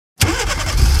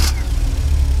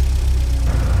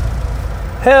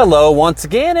Hello once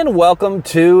again and welcome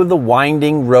to the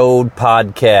Winding Road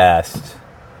Podcast.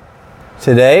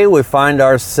 Today we find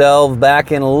ourselves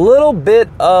back in a little bit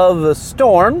of a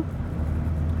storm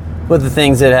with the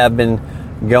things that have been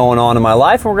going on in my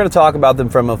life, and we're going to talk about them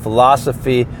from a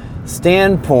philosophy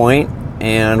standpoint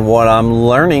and what I'm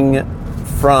learning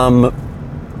from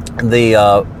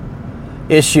the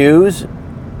issues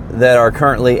that are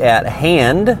currently at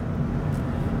hand.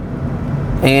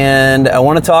 And I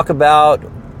want to talk about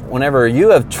whenever you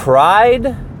have tried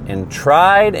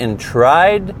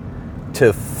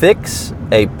to fix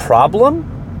a problem,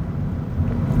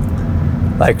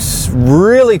 like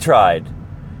really tried.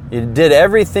 You did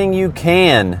everything you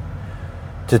can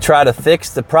to try to fix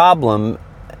the problem,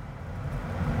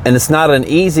 and it's not an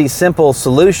easy, simple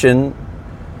solution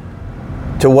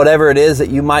to whatever it is that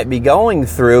you might be going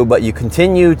through, but you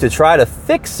continue to try to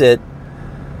fix it,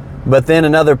 but then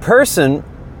another person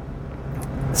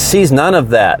sees none of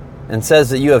that and says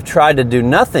that you have tried to do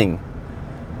nothing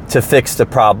to fix the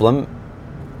problem.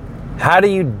 How do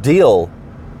you deal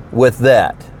with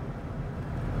that?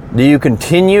 Do you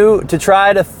continue to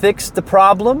try to fix the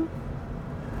problem?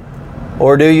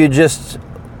 Or do you just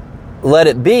let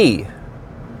it be?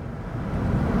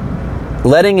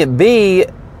 Letting it be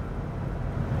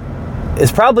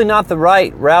is probably not the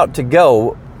right route to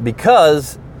go,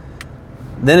 because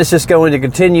then it's just going to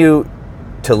continue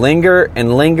to linger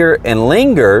and linger and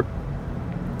linger.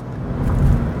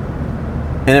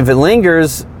 And if it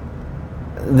lingers,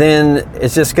 then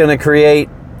it's just going to create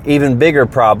even bigger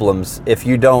problems if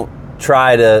you don't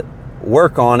try to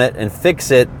work on it and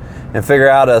fix it and figure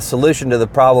out a solution to the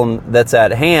problem that's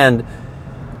at hand,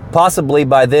 possibly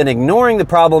by then ignoring the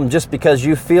problem just because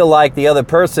you feel like the other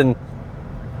person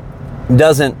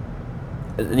doesn't,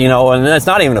 and it's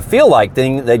not even a feel like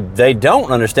thing. They don't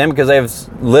understand because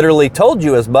they've literally told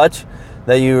you as much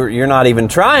that you're not even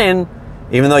trying,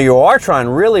 even though you are trying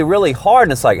really, really hard.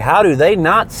 And it's like, how do they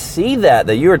not see that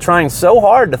you are trying so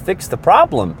hard to fix the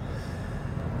problem?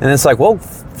 And it's like, well,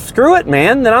 screw it,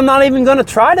 man. Then I'm not even going to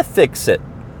try to fix it.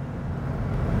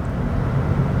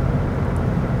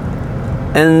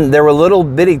 And there were little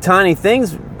bitty tiny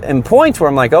things and points where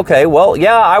I'm like, okay, well,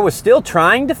 yeah, I was still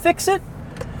trying to fix it,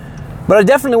 but I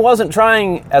definitely wasn't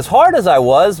trying as hard as I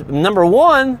was. Number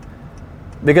one,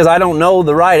 because I don't know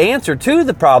the right answer to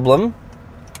the problem,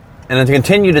 and to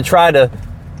continue to try to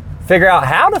figure out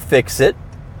how to fix it.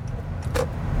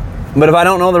 But if I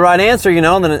don't know the right answer,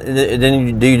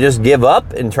 then do you just give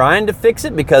up in trying to fix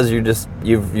it because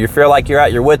you feel like you're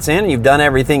at your wit's end and you've done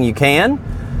everything you can,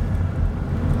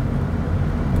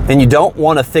 and you don't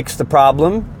want to fix the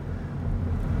problem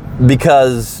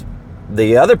because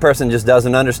the other person just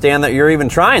doesn't understand that you're even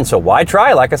trying. So why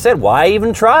try? Like I said, why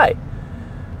even try?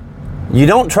 You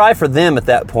don't try for them at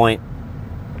that point,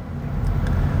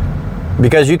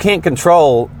 because you can't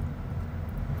control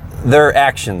their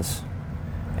actions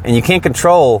and you can't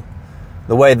control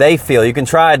the way they feel. You can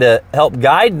try to help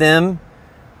guide them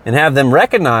and have them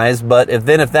recognize, but if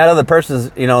that other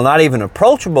person's not even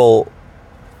approachable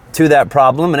to that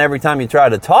problem, and every time you try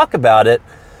to talk about it,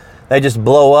 they just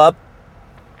blow up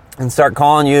and start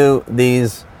calling you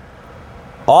these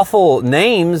awful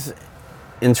names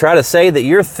and try to say that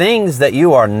you're things that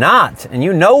you are not. And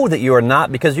you know that you are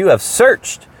not because you have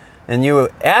searched and you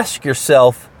ask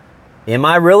yourself, am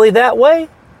I really that way?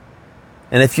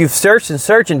 And if you've searched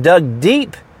and dug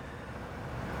deep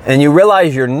and you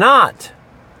realize you're not,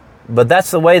 but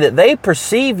that's the way that they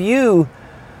perceive you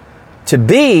to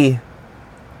be,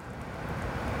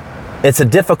 it's a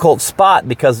difficult spot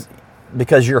because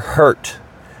you're hurt.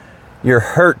 You're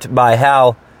hurt by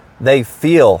how they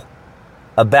feel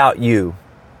about you.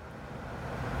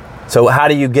 So how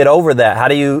do you get over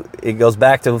that? It goes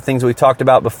back to things we talked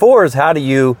about before, is how do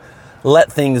you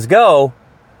let things go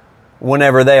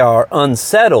whenever they are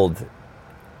unsettled?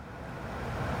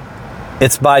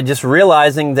 It's by just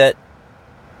realizing that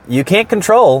you can't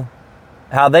control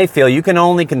how they feel. You can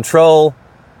only control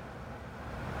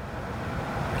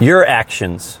your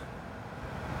actions.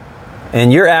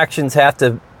 And your actions have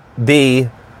to be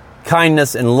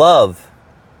kindness and love.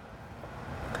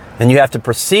 And you have to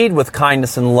proceed with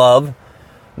kindness and love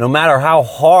no matter how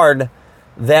hard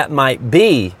that might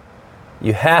be.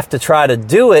 You have to try to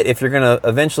do it if you're going to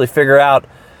eventually figure out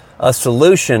a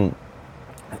solution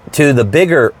to the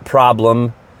bigger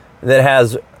problem that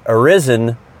has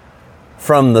arisen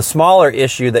from the smaller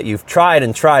issue that you've tried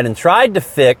to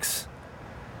fix,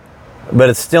 but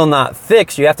it's still not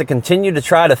fixed. You have to continue to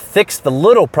try to fix the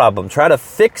little problem. Try to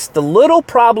fix the little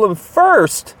problem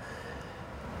first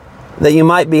that you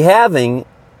might be having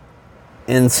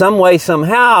in some way,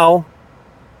 somehow,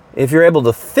 if you're able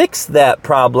to fix that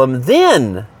problem,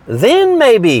 then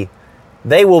maybe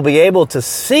they will be able to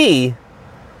see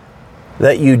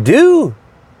that you do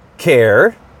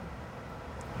care,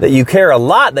 that you care a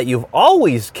lot, that you've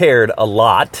always cared a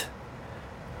lot.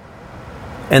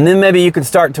 And then maybe you can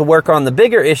start to work on the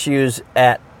bigger issues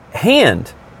at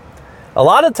hand. A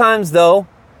lot of times, though,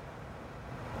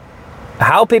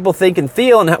 how people think and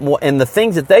feel and the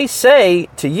things that they say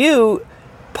to you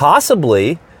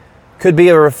possibly could be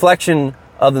a reflection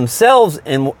of themselves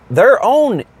and their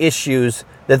own issues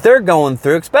that they're going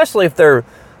through, especially if they're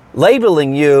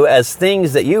labeling you as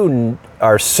things that you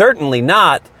are certainly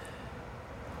not.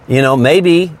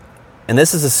 Maybe, and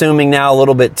this is assuming now a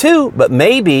little bit too, but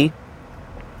maybe,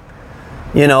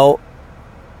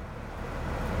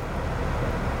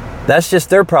 that's just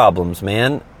their problems,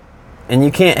 man. And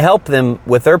you can't help them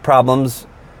with their problems.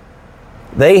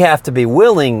 They have to be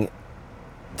willing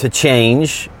to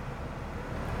change,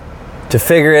 to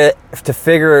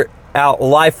figure out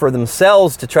life for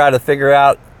themselves, to try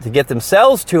to get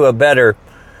themselves to a better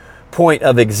point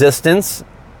of existence.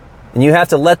 And you have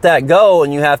to let that go,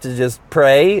 and you have to just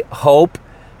pray, hope,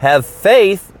 have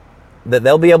faith that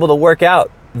they'll be able to work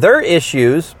out their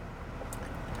issues.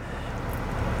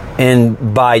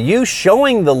 And by you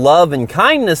showing the love and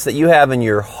kindness that you have in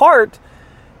your heart,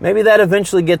 maybe that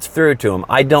eventually gets through to them.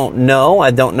 I don't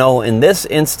know in this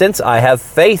instance. I have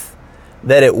faith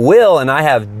that it will, and I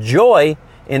have joy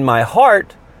in my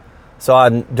heart, so I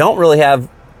don't really have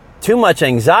too much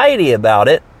anxiety about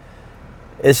it.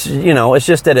 It's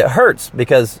just that it hurts,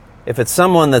 because if it's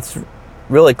someone that's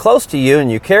really close to you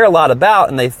and you care a lot about,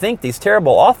 and they think these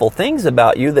terrible, awful things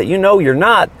about you that you're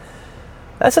not,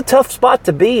 that's a tough spot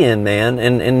to be in, man.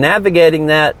 And navigating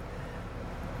that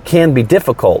can be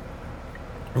difficult.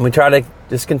 And we try to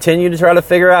just continue to try to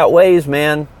figure out ways,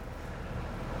 man,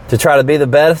 to try to be the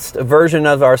best version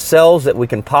of ourselves that we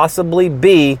can possibly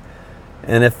be.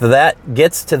 And if that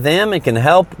gets to them and can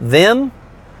help them,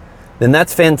 then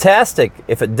that's fantastic.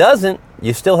 If it doesn't,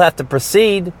 you still have to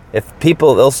proceed. If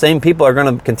those same people are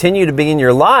going to continue to be in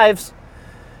your lives,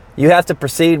 you have to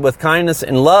proceed with kindness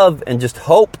and love, and just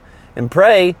hope and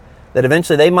pray that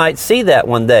eventually they might see that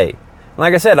one day.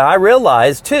 Like I said, I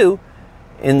realized too,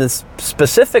 in this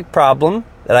specific problem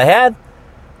that I had,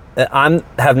 that I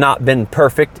have not been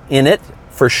perfect in it,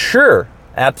 for sure.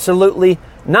 Absolutely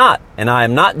not. And I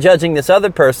am not judging this other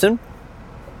person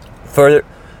for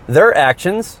their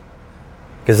actions,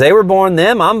 because they were born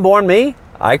them, I'm born me.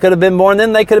 I could have been born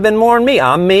them, they could have been born me.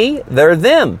 I'm me, they're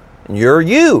them, and you're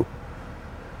you.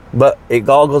 But it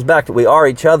all goes back to we are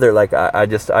each other. Like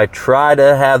I try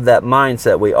to have that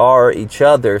mindset. We are each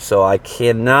other. So I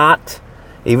cannot,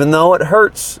 even though it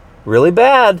hurts really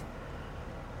bad,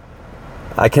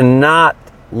 I cannot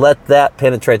let that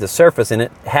penetrate the surface. And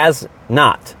it has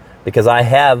not, because I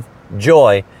have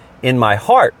joy in my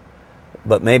heart.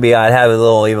 But maybe I'd have a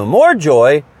little even more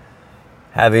joy,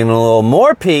 having a little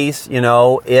more peace,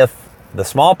 if the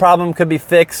small problem could be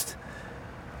fixed.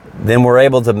 Then we're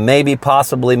able to maybe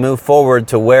possibly move forward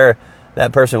to where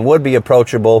that person would be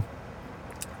approachable.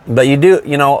 But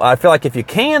I feel like if you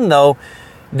can, though,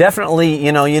 definitely,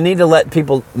 you need to let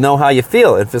people know how you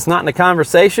feel. If it's not in a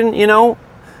conversation,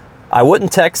 I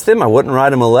wouldn't text them. I wouldn't write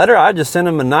them a letter. I'd just send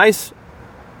them a nice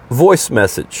voice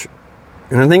message.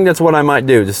 And I think that's what I might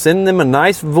do. Just send them a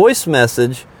nice voice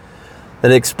message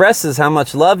that expresses how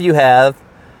much love you have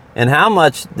and how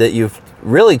much that you've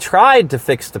really tried to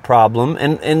fix the problem.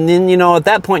 And then, at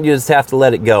that point, you just have to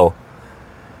let it go.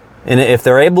 And if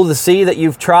they're able to see that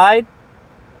you've tried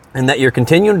and that you're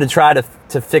continuing to try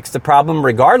to fix the problem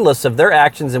regardless of their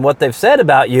actions and what they've said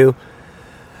about you,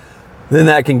 then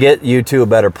that can get you to a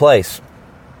better place.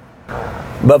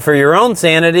 But for your own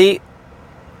sanity,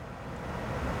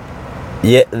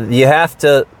 you have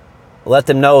to let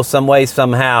them know some way,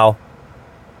 somehow.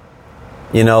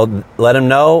 Let them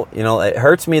know, it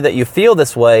hurts me that you feel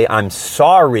this way. I'm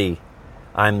sorry.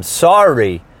 I'm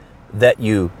sorry that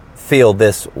you feel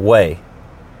this way.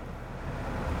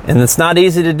 And it's not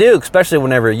easy to do, especially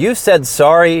whenever you've said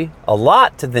sorry a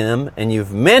lot to them and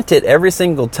you've meant it every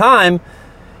single time,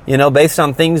 based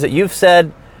on things that you've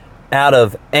said out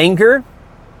of anger.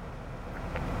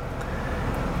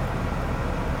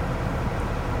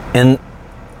 And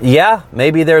yeah,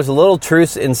 maybe there's a little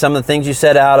truth in some of the things you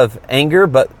said out of anger,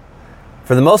 but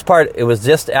for the most part, it was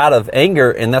just out of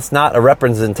anger, and that's not a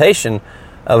representation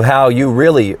of how you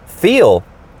really feel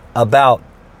about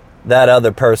that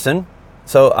other person.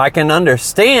 So I can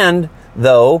understand,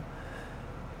 though,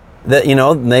 that,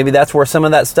 maybe that's where some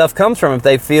of that stuff comes from. If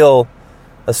they feel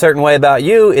a certain way about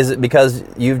you, is it because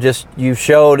you've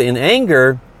showed in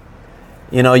anger,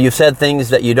 you've said things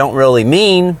that you don't really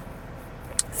mean,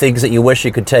 things that you wish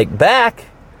you could take back,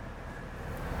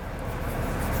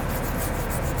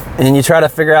 and you try to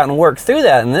figure out and work through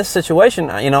that. In this situation,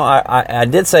 I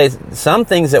did say some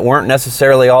things that weren't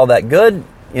necessarily all that good,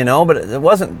 but it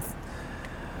wasn't,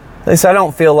 at least I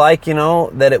don't feel like,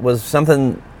 that it was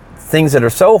things that are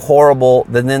so horrible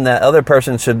that then that other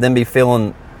person should then be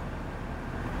feeling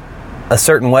a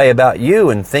certain way about you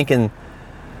and thinking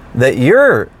that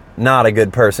you're not a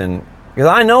good person. Because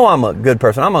I know I'm a good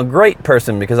person. I'm a great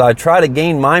person because I try to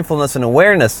gain mindfulness and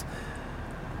awareness.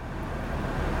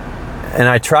 And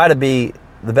I try to be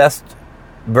the best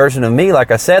version of me,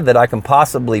 like I said, that I can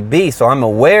possibly be. So I'm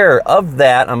aware of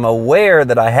that. I'm aware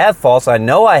that I have faults. I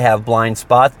know I have blind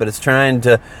spots, but it's trying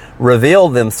to reveal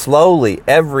them slowly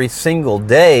every single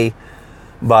day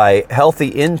by healthy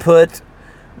input,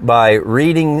 by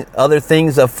reading other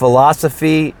things of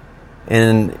philosophy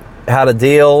and how to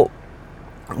deal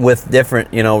with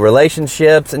different,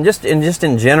 relationships and just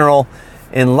in general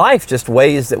in life, just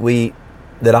ways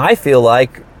that I feel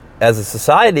like as a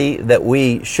society that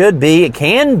we should be,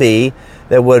 can be,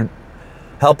 that would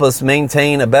help us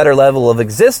maintain a better level of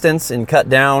existence and cut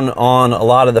down on a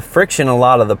lot of the friction, a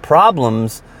lot of the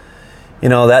problems.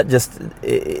 That just,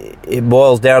 it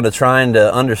boils down to trying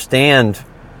to understand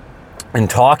and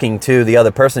talking to the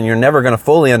other person. You're never going to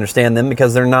fully understand them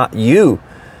because they're not you.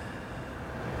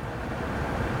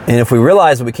 And if we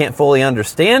realize that we can't fully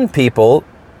understand people,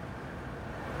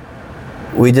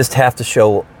 we just have to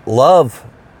show love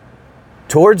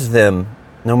towards them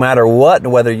no matter what,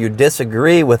 whether you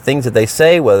disagree with things that they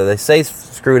say, whether they say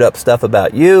screwed up stuff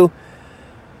about you.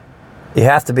 You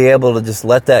have to be able to just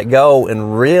let that go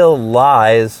and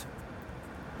realize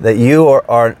that you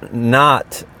are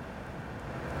not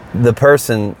the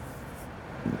person.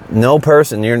 No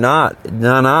person. You're not.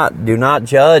 Do not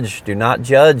judge. Do not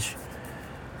judge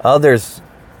others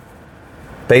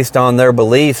based on their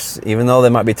beliefs, even though they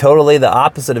might be totally the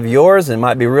opposite of yours and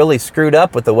might be really screwed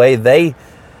up with the way they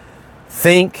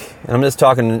think. And I'm just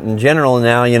talking in general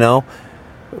now,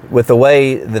 with the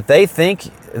way that they think,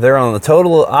 they're on the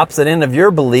total opposite end of your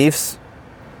beliefs.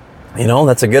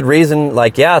 That's a good reason.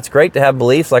 It's great to have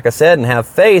beliefs, like I said, and have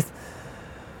faith.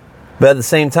 But at the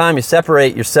same time, you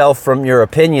separate yourself from your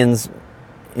opinions,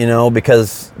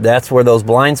 because that's where those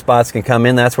blind spots can come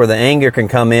in. That's where the anger can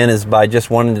come in, is by just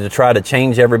wanting to try to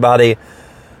change everybody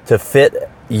to fit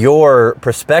your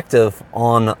perspective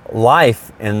on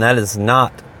life. And that is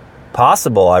not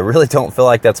possible. I really don't feel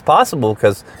like that's possible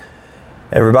because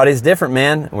everybody's different,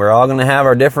 man. We're all going to have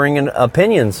our differing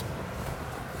opinions.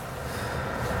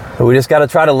 But we just got to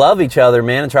try to love each other,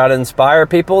 man, and try to inspire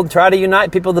people, and try to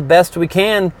unite people the best we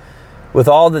can with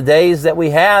all the days that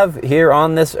we have here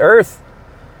on this earth.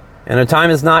 And our time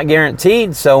is not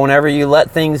guaranteed, so whenever you let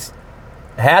things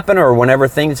happen, or whenever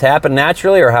things happen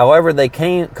naturally, or however they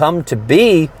come to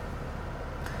be,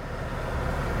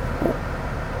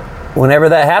 whenever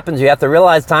that happens, you have to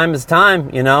realize time is time,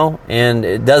 and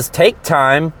it does take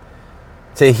time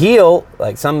to heal.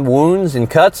 Like some wounds and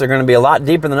cuts are going to be a lot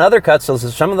deeper than other cuts, so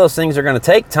some of those things are going to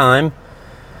take time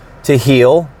to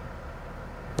heal.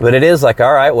 But it is like,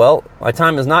 all right, well, my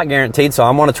time is not guaranteed, so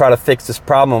I want to try to fix this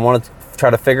problem. I want to try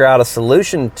to figure out a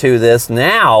solution to this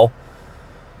now.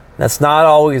 That's not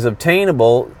always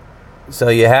obtainable, so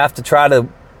you have to try to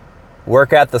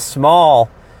work at the small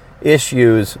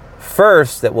issues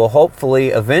first that will hopefully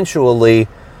eventually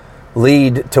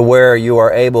lead to where you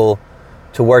are able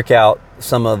to work out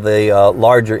some of the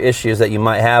larger issues that you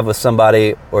might have with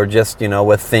somebody, or just,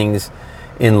 with things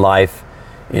in life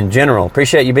in general.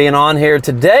 Appreciate you being on here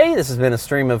today. This has been a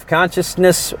Stream of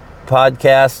Consciousness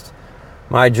podcast,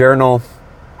 my journal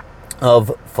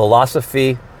of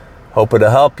philosophy. Hope it'll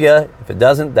help you. If it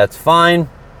doesn't, that's fine.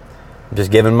 I'm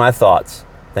just giving my thoughts.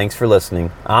 Thanks for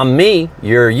listening. I'm me,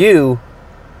 you're you,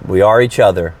 we are each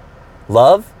other.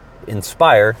 Love,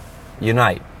 inspire,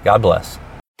 unite. God bless.